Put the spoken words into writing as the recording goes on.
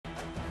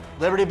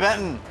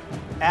Liberty-Benton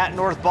at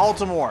North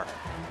Baltimore.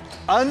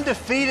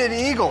 Undefeated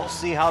Eagles.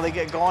 See how they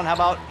get going. How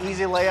about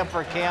easy layup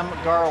for Cam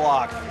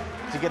Garlock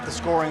to get the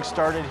scoring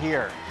started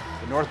here.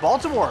 But North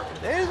Baltimore,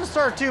 they didn't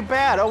start too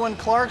bad. Owen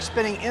Clark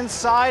spinning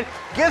inside,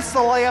 gets the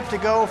layup to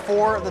go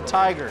for the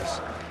Tigers.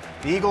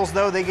 The Eagles,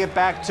 though, they get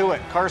back to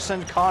it.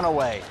 Carson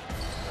Conaway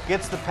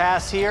gets the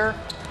pass here,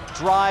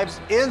 drives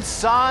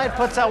inside,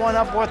 puts that one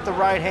up with the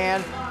right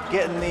hand,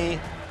 getting the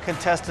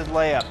contested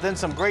layup. Then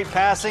some great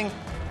passing,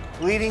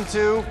 leading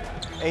to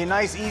a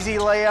nice easy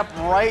layup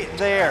right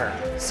there.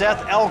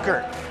 Seth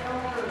Elkert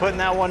putting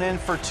that one in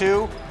for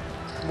two.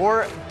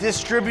 More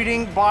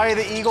distributing by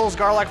the Eagles.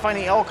 Garlock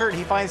finding Elkert.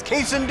 He finds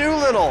Cason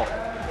Doolittle.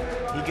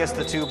 He gets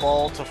the two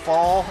ball to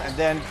fall, and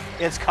then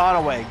it's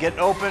Conaway getting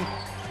open.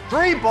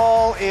 Three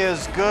ball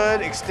is good,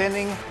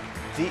 extending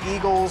the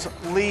Eagles'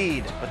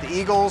 lead. But the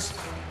Eagles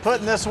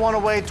putting this one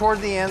away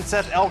toward the end.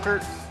 Seth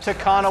Elkert to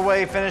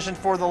Conaway, finishing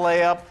for the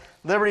layup.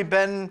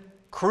 Liberty-Benton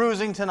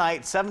cruising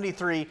tonight,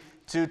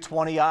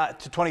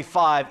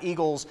 73-25.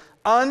 Eagles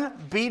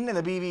unbeaten in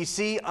the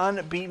BBC,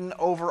 unbeaten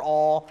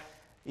overall.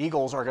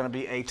 Eagles are going to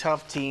be a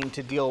tough team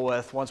to deal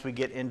with once we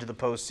get into the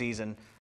postseason.